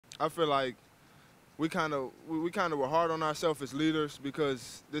I feel like we kind of were hard on ourselves as leaders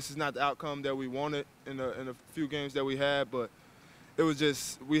because this is not the outcome that we wanted in a few games that we had. But it was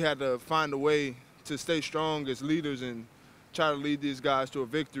just we had to find a way to stay strong as leaders and try to lead these guys to a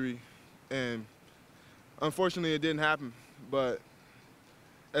victory. And unfortunately, it didn't happen. But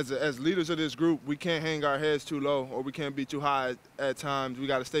as leaders of this group, we can't hang our heads too low or we can't be too high at times. We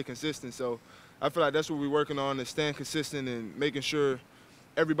got to stay consistent. So I feel like that's what we're working on, is staying consistent and making sure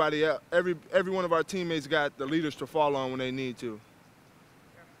every one of our teammates got the leaders to fall on when they need to.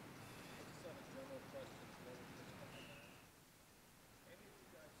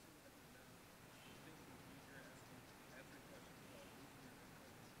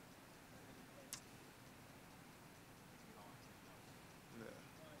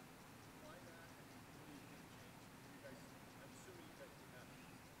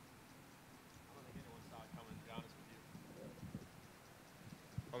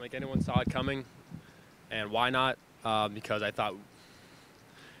 I don't think anyone saw it coming, and why not? Because I thought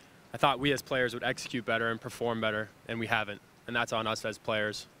we as players would execute better and perform better, and we haven't, and that's on us as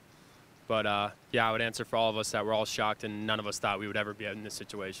players. But yeah, I would answer for all of us that we're all shocked, and none of us thought we would ever be in this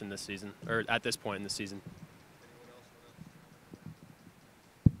situation this season, or at this point in the season.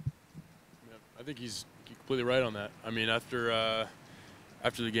 Yeah, I think he's completely right on that. I mean, after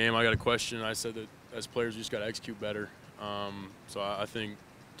the game, I got a question. I said that as players, we just got to execute better. So I think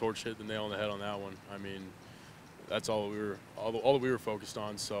Torch hit the nail on the head on that one. I mean, that's all that we were focused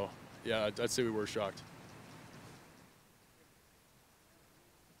on. So yeah, I'd say we were shocked.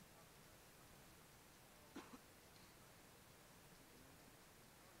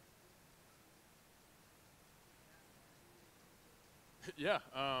 Yeah,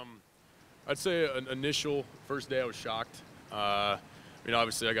 I'd say an initial first day I was shocked. I mean,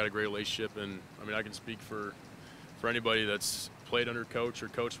 obviously I got a great relationship, and I mean I can speak for anybody that's played under coach or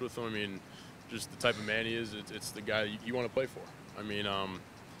coached with him. I mean, just the type of man he is, it's the guy you want to play for. I mean,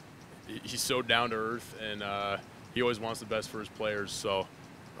 he's so down to earth, and he always wants the best for his players. So,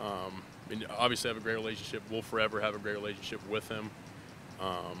 I mean, obviously I have a great relationship. We'll forever have a great relationship with him.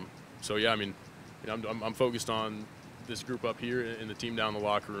 So yeah, I mean, I'm focused on this group up here and the team down in the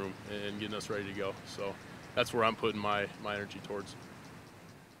locker room and getting us ready to go. So that's where I'm putting my energy towards.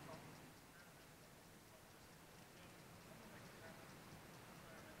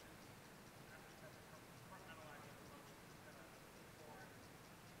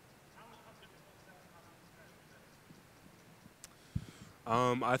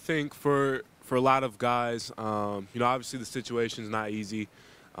 I think for a lot of guys, obviously the situation is not easy,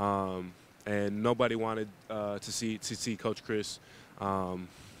 and nobody wanted to see Coach Chryst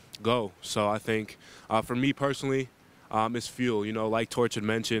go. So I think for me personally, it's fuel. Like Torch had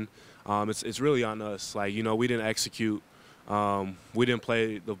mentioned, it's really on us. Like we didn't execute, we didn't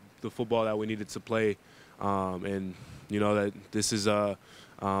play the football that we needed to play, and that this is a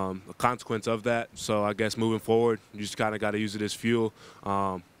consequence of that. So I guess moving forward, you just kind of got to use it as fuel,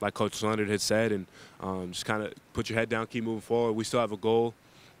 like Coach Leonard had said, and just kind of put your head down, keep moving forward. We still have a goal,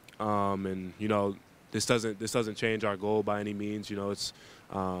 and this doesn't change our goal by any means. It's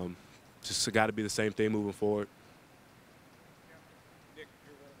just got to be the same thing moving forward.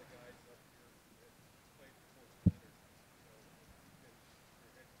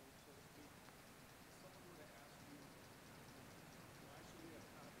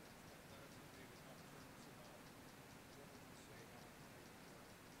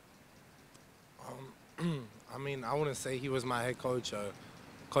 I mean, I wouldn't say he was my head coach.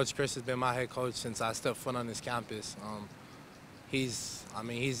 Coach Chryst has been my head coach since I stepped foot on this campus. He's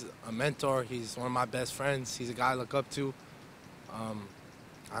a mentor. He's one of my best friends. He's a guy I look up to.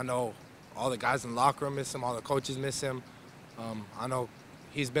 I know all the guys in the locker room miss him. All the coaches miss him. I know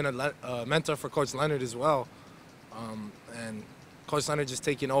he's been a mentor for Coach Leonard as well. And Coach Leonard just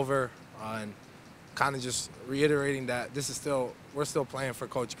taking over and kind of just reiterating that we're still playing for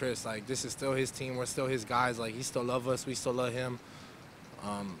Coach Chryst. Like, this is still his team. We're still his guys. Like, he still loves us. We still love him.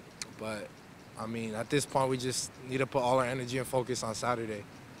 But, I mean, at this point, we just need to put all our energy and focus on Saturday.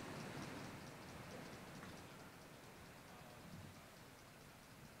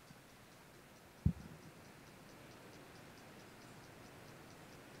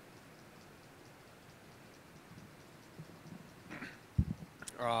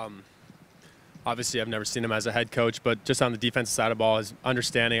 Obviously, I've never seen him as a head coach, but just on the defensive side of the ball, his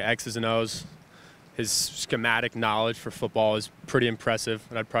understanding of X's and O's, his schematic knowledge for football is pretty impressive,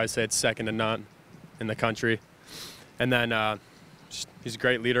 and I'd probably say it's second to none in the country. And then he's a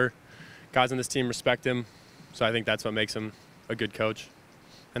great leader. Guys on this team respect him, so I think that's what makes him a good coach.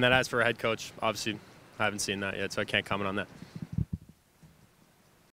 And then as for a head coach, obviously I haven't seen that yet, so I can't comment on that.